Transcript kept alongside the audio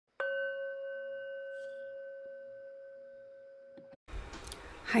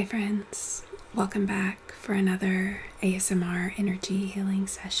Hi friends, welcome back for another ASMR energy healing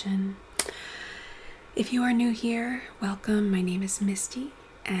session. If you are new here, welcome. My name is Misty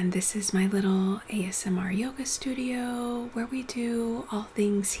and this is my little ASMR yoga studio where we do all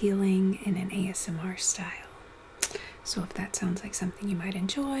things healing in an ASMR style. So if that sounds like something you might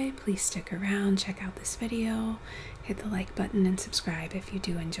enjoy, please stick around, check out this video, hit the like button and subscribe if you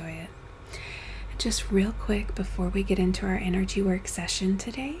do enjoy it. Just real quick before we get into our energy work session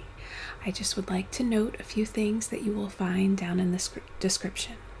today, I just would like to note a few things that you will find down in the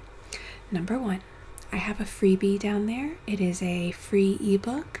description. Number one, I have a freebie down there. It is a free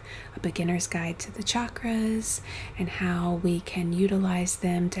ebook, A Beginner's Guide to the Chakras, and how we can utilize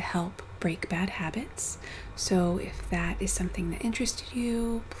them to help break bad habits. So if that is something that interested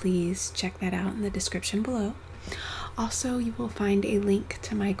you, please check that out in the description below. Also, you will find a link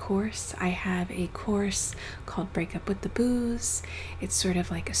to my course. I have a course called Break Up with the Booze. It's sort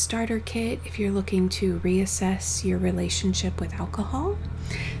of like a starter kit if you're looking to reassess your relationship with alcohol.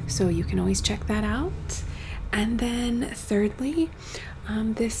 So you can always check that out. And then thirdly,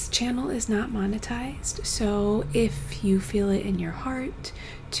 this channel is not monetized. So if you feel it in your heart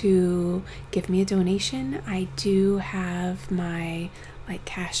to give me a donation, I do have my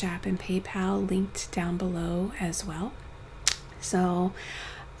Cash App and PayPal linked down below as well. So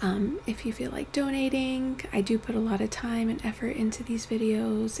if you feel like donating, I do put a lot of time and effort into these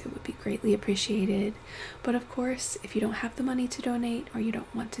videos. It would be greatly appreciated. But of course, if you don't have the money to donate or you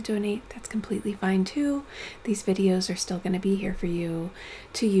don't want to donate, that's completely fine too. These videos are still going to be here for you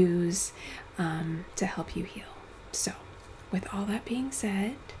to use to help you heal. So with all that being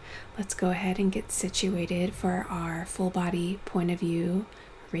said, let's go ahead and get situated for our full body point of view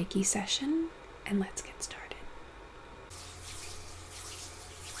Reiki session, and let's get started.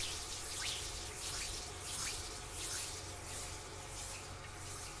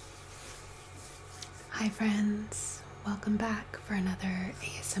 Hi friends, welcome back for another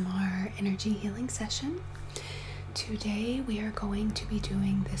ASMR energy healing session. Today we are going to be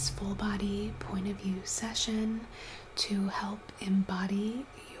doing this full body point of view session to help embody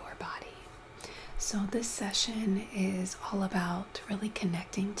your body. So this session is all about really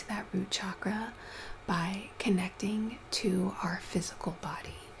connecting to that root chakra by connecting to our physical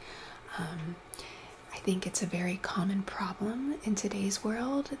body. I think it's a very common problem in today's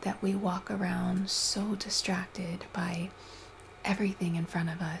world that we walk around so distracted by everything in front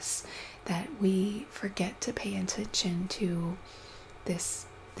of us that we forget to pay attention to this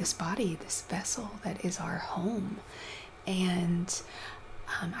body, this vessel that is our home. And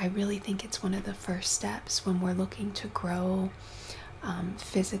I really think it's one of the first steps when we're looking to grow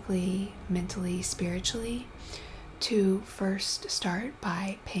physically, mentally, spiritually, to first start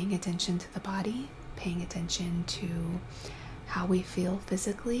by paying attention to the body, paying attention to how we feel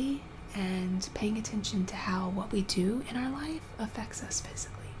physically, and paying attention to how what we do in our life affects us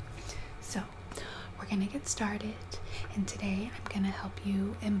physically. So we're going to get started, and today I'm going to help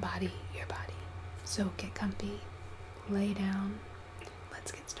you embody your body. So get comfy, lay down,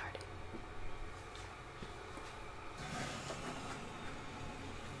 let's get started.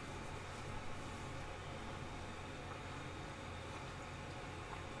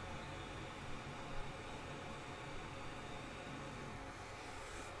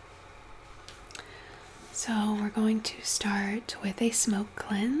 So we're going to start with a smoke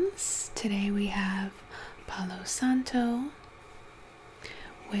cleanse. Today we have Palo Santo,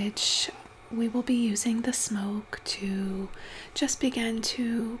 which we will be using the smoke to just begin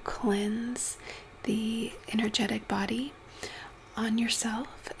to cleanse the energetic body on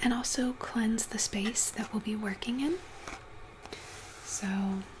yourself and also cleanse the space that we'll be working in. So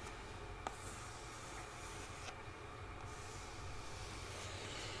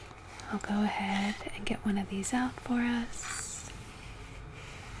I'll go ahead and get one of these out for us.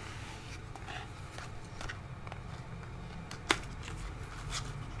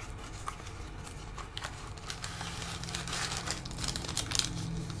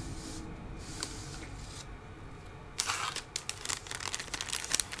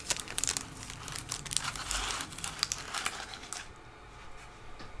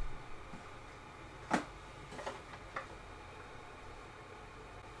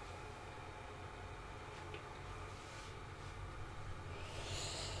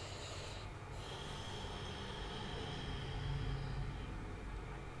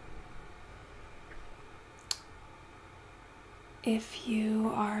 If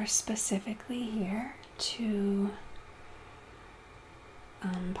you are specifically here to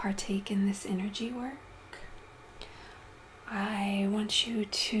partake in this energy work, I want you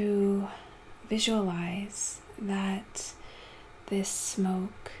to visualize that this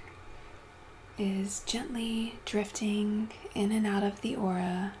smoke is gently drifting in and out of the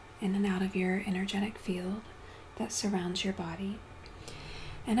aura, in and out of your energetic field that surrounds your body.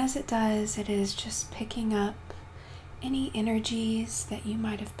 And as it does, it is just picking up any energies that you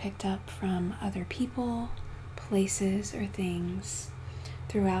might have picked up from other people, places, or things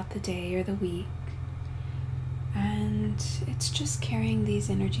throughout the day or the week. And it's just carrying these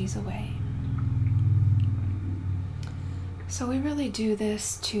energies away. So we really do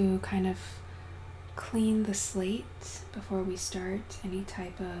this to kind of clean the slate before we start any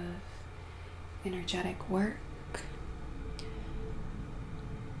type of energetic work.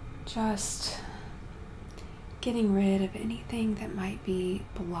 Just getting rid of anything that might be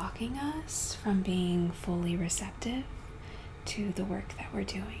blocking us from being fully receptive to the work that we're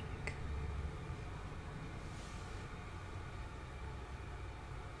doing.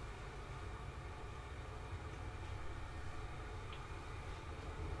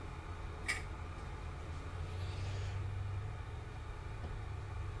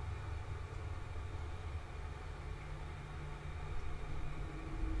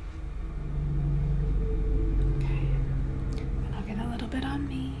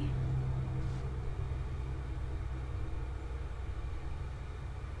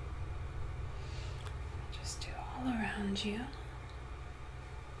 You.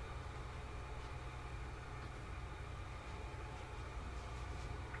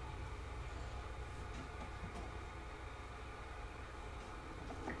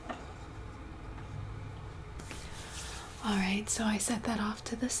 Alright, so I set that off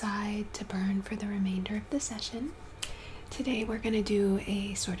to the side to burn for the remainder of the session. Today we're going to do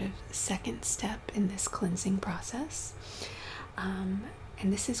a sort of second step in this cleansing process.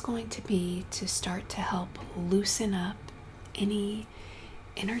 And this is going to be to start to help loosen up any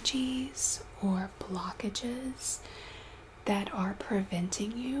energies or blockages that are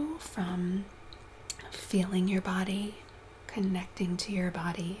preventing you from feeling your body, connecting to your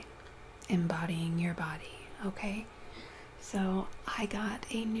body, embodying your body, okay? So I got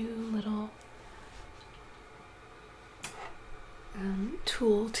a new little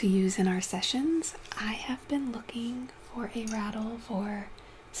tool to use in our sessions. I have been looking for a rattle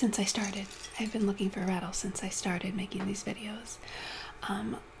since I started. I've been looking for a rattle since I started making these videos.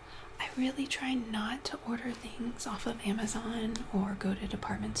 I really try not to order things off of Amazon or go to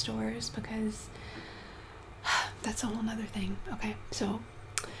department stores because that's a whole nother thing. Okay, so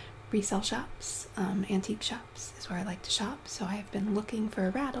resale shops, antique shops is where I like to shop. So I've been looking for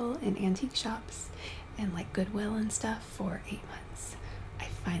a rattle in antique shops and like Goodwill and stuff for 8 months. I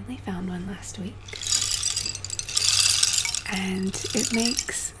finally found one last week. And it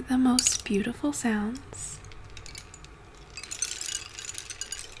makes the most beautiful sounds.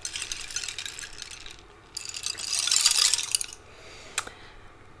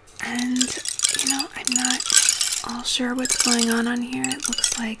 And, I'm not all sure what's going on here. It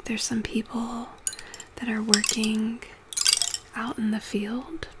looks like there's some people that are working out in the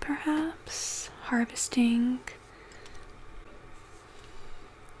field, perhaps, harvesting.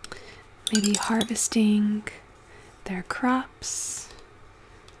 Maybe harvesting their crops.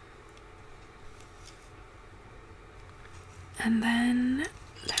 And then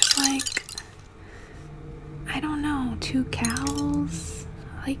there's like, I don't know, 2 cows.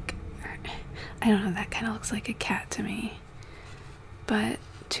 Like, I don't know, that kind of looks like a cat to me. But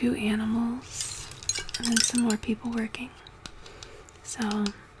 2 animals and then some more people working. So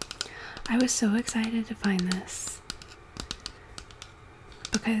I was so excited to find this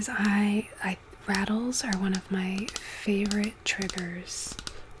because rattles are one of my favorite triggers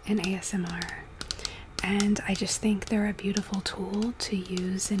in ASMR, and I just think they're a beautiful tool to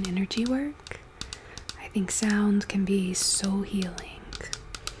use in energy work. I think sound can be so healing.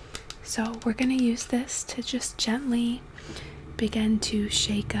 So we're going to use this to just gently begin to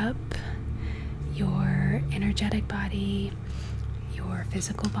shake up your energetic body, your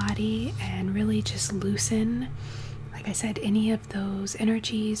physical body, and really just loosen, like I said, any of those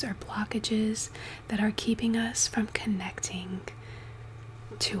energies or blockages that are keeping us from connecting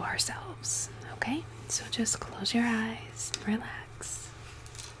to ourselves. Okay? So just close your eyes and relax.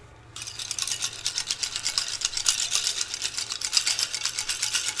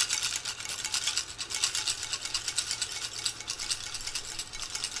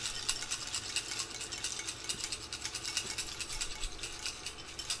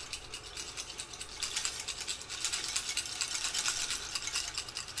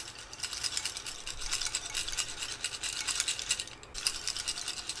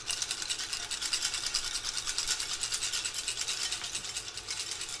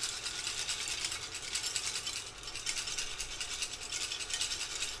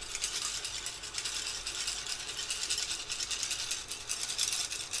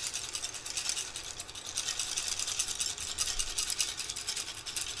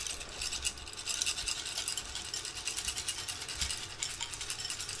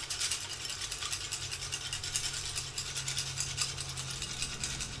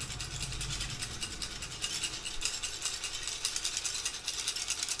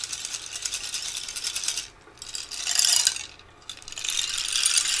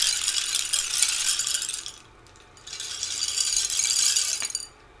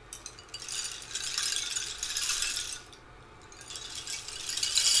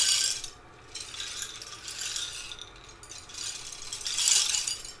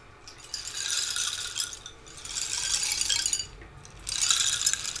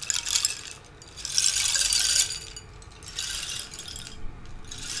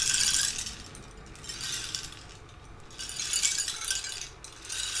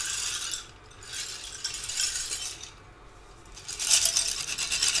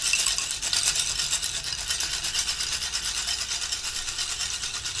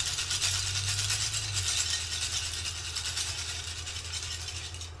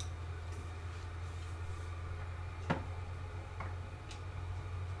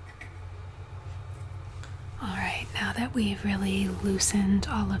 that we've really loosened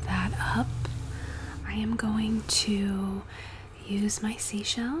all of that up, I am going to use my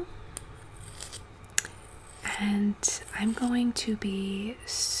seashell, and I'm going to be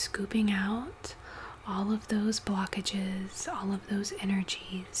scooping out all of those blockages, all of those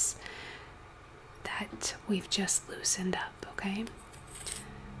energies that we've just loosened up, okay?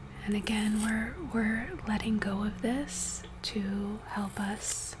 And again, we're letting go of this to help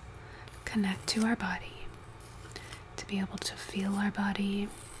us connect to our body, to be able to feel our body,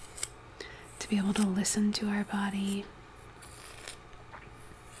 to be able to listen to our body,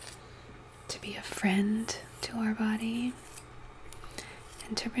 to be a friend to our body,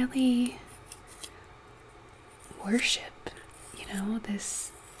 and to really worship,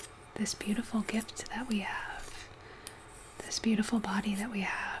 this beautiful gift that we have, this beautiful body that we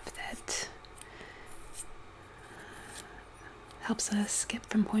have that helps us get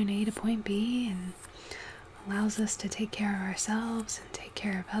from point A to point B and allows us to take care of ourselves and take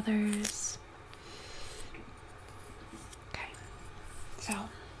care of others. Okay, so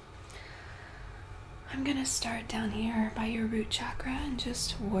I'm gonna start down here by your root chakra and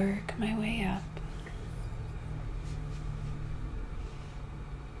just work my way up.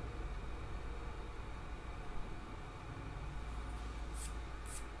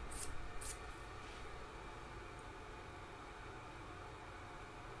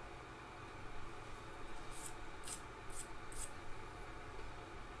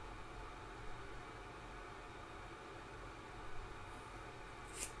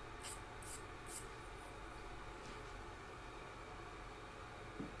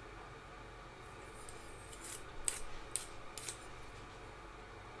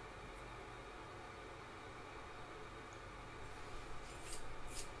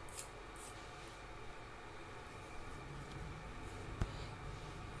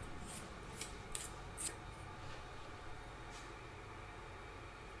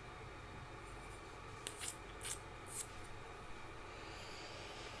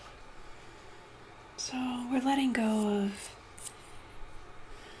 So we're letting go of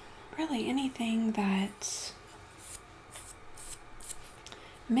really anything that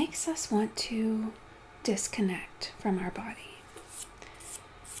makes us want to disconnect from our body.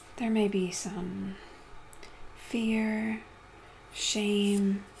 There may be some fear,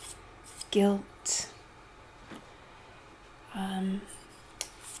 shame, guilt,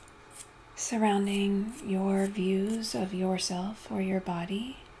 surrounding your views of yourself or your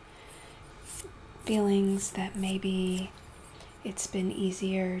body. Feelings that maybe it's been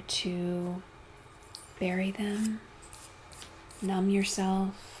easier to bury them, numb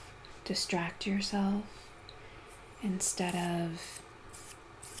yourself, distract yourself, instead of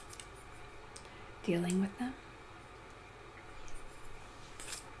dealing with them,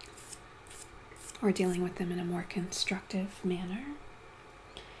 or dealing with them in a more constructive manner.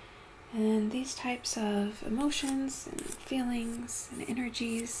 And these types of emotions and feelings and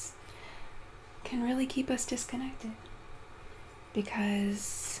energies can really keep us disconnected,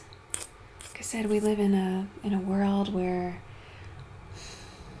 because, like I said, we live in a world where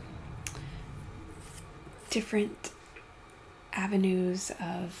different avenues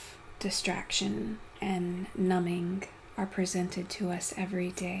of distraction and numbing are presented to us every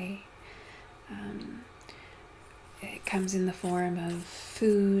day. It comes in the form of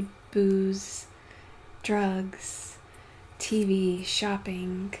food, booze, drugs, TV,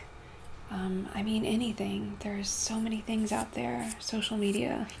 shopping. Anything. There's so many things out there, social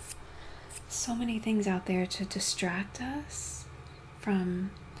media, so many things out there to distract us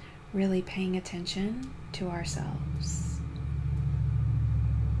from really paying attention to ourselves.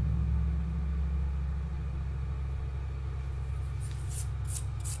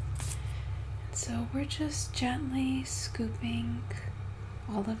 So we're just gently scooping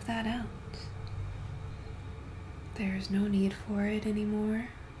all of that out. There's no need for it anymore.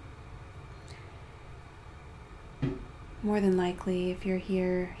 More than likely, if you're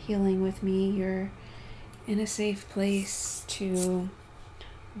here healing with me, you're in a safe place to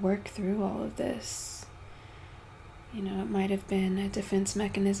work through all of this. It might have been a defense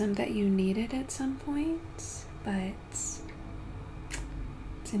mechanism that you needed at some point, but it's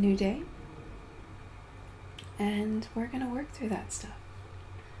a new day, and we're going to work through that stuff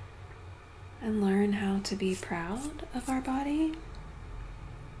and learn how to be proud of our body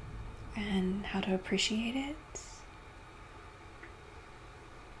and how to appreciate it.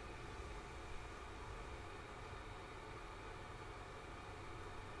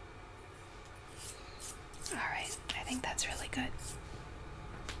 Alright, I think that's really good.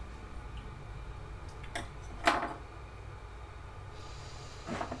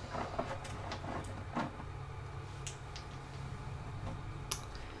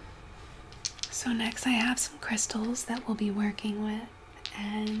 So next I have some crystals that we'll be working with,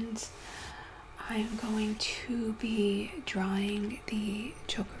 and I'm going to be drawing the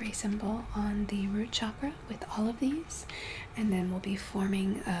chakra symbol on the root chakra with all of these, and then we'll be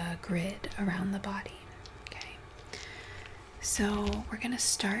forming a grid around the body. Okay, so we're going to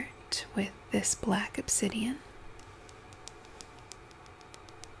start with this black obsidian.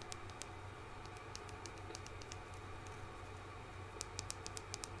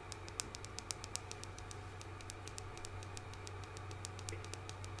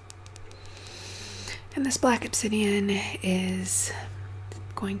 And this black obsidian is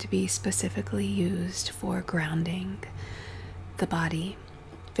going to be specifically used for grounding the body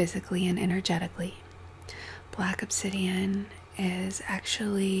physically and energetically. Black obsidian is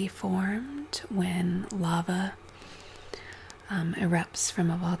actually formed when lava erupts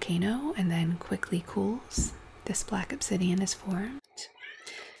from a volcano and then quickly cools. This black obsidian is formed.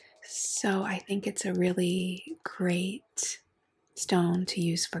 So I think it's a really great stone to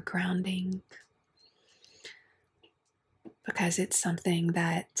use for grounding, because it's something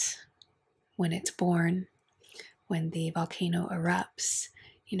that when it's born, when the volcano erupts,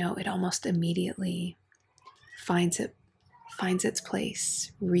 it almost immediately finds its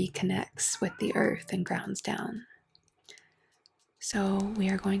place, reconnects with the earth, and grounds down. So we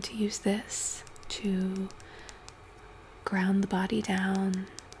are going to use this to ground the body down,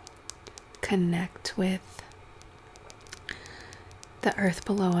 connect with the earth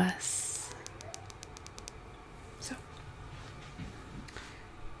below us.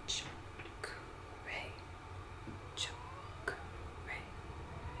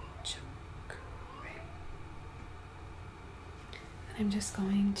 I'm just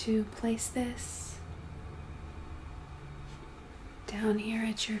going to place this down here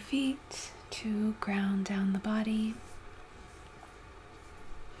at your feet to ground down the body.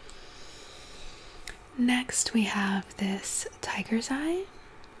 Next, we have this tiger's eye.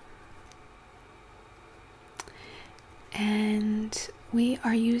 And we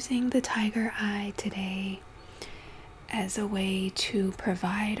are using the tiger eye today as a way to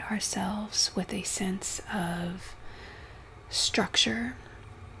provide ourselves with a sense of structure,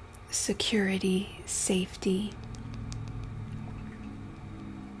 security, safety.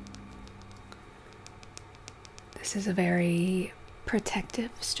 This is a very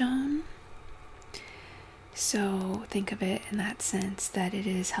protective stone. So think of it in that sense that it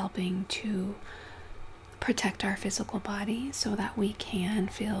is helping to protect our physical body so that we can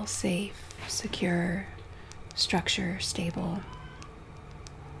feel safe, secure, structure, stable.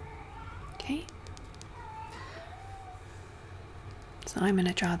 Okay? So I'm going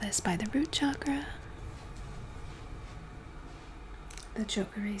to draw this by the root chakra, the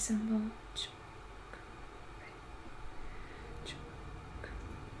chakra symbol.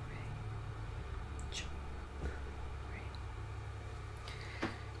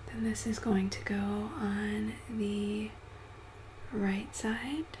 Then this is going to go on the right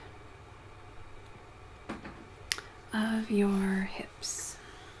side of your hips.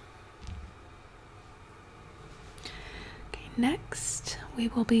 Next, we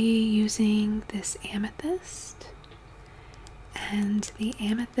will be using this amethyst, and the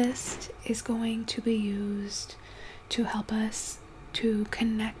amethyst is going to be used to help us to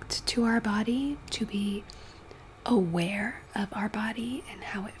connect to our body, to be aware of our body and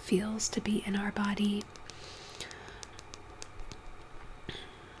how it feels to be in our body.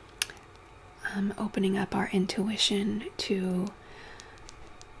 Opening up our intuition to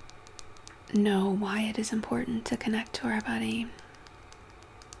know why it is important to connect to our body.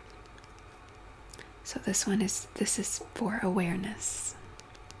 So this is for awareness.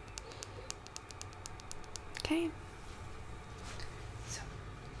 Okay. So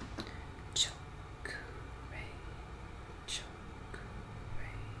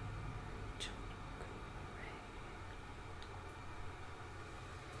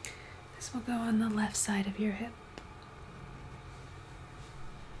this will go on the left side of your hip.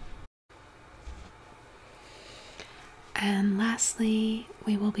 And lastly,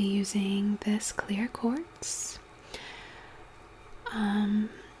 we will be using this clear quartz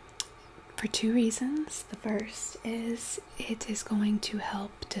for two reasons. The first is it is going to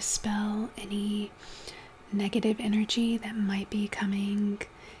help dispel any negative energy that might be coming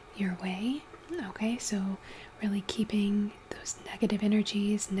your way. Okay, so really keeping those negative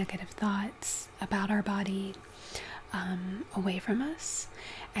energies, negative thoughts about our body away from us.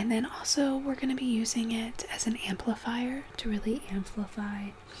 And then also we're going to be using it as an amplifier to really amplify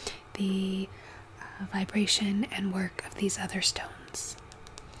the vibration and work of these other stones.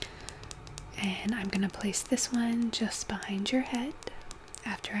 And I'm going to place this one just behind your head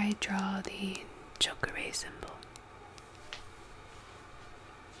after I draw the chokure symbol.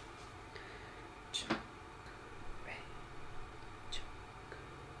 Chokure, chokure,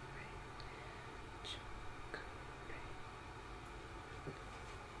 chokure.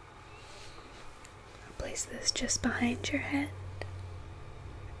 I'll place this just behind your head.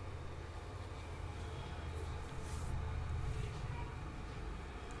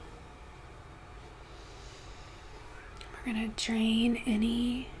 We're going to drain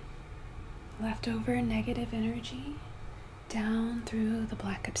any leftover negative energy down through the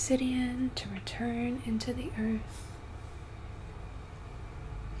black obsidian to return into the earth.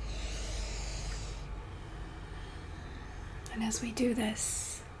 And as we do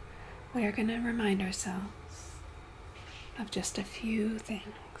this, we are going to remind ourselves of just a few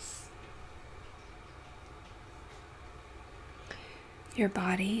things. Your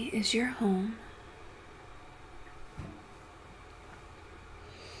body is your home.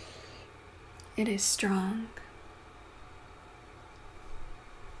 It is strong.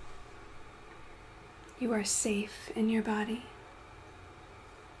 You are safe in your body.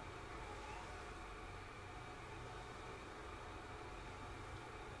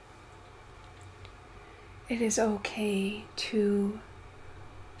 It is okay to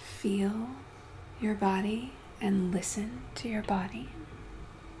feel your body and listen to your body.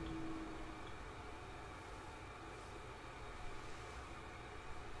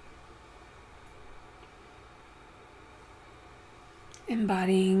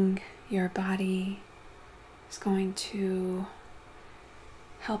 Embodying your body is going to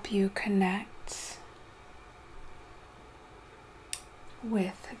help you connect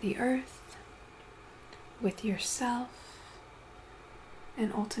with the earth, with yourself,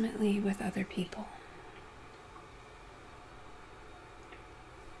 and ultimately with other people.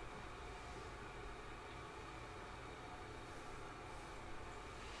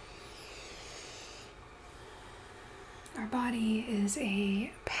 Our body is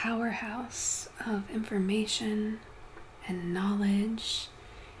a powerhouse of information and knowledge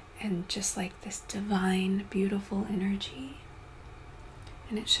and just like this divine, beautiful energy.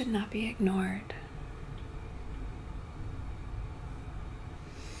 And it should not be ignored.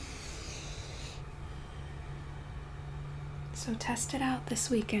 So test it out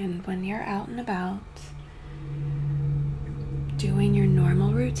this weekend when you're out and about, doing your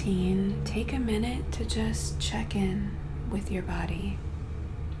normal routine. Take a minute to just check in with your body.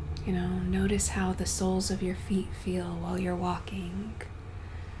 You know, notice how the soles of your feet feel while you're walking.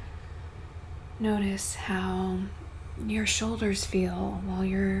 Notice how your shoulders feel while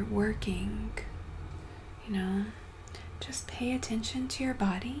you're working. You know, just pay attention to your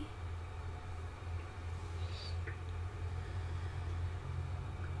body.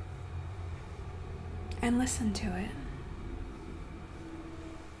 And listen to it.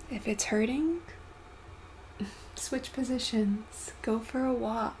 If it's hurting, switch positions, go for a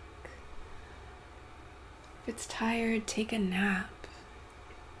walk. If it's tired, take a nap.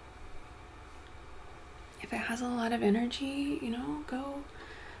 If it has a lot of energy, you know, go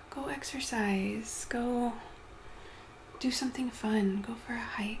exercise, go do something fun, go for a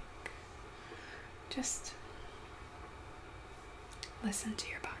hike. Just listen to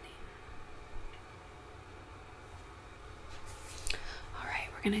your body. All right,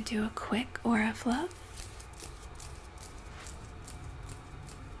 we're gonna do a quick aura flow.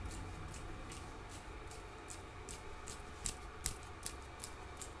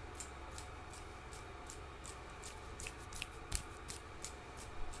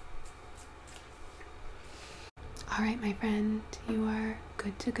 All right, my friend, you are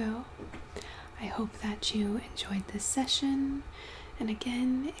good to go. I hope that you enjoyed this session. And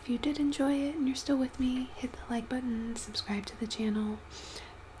again, if you did enjoy it and you're still with me, hit the like button, subscribe to the channel.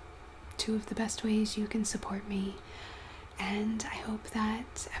 2 of the best ways you can support me. And I hope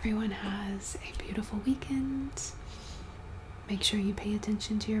that everyone has a beautiful weekend. Make sure you pay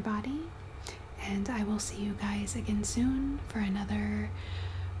attention to your body. And I will see you guys again soon for another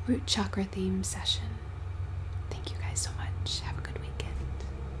root chakra theme session. Thank you guys so much. Have a good weekend.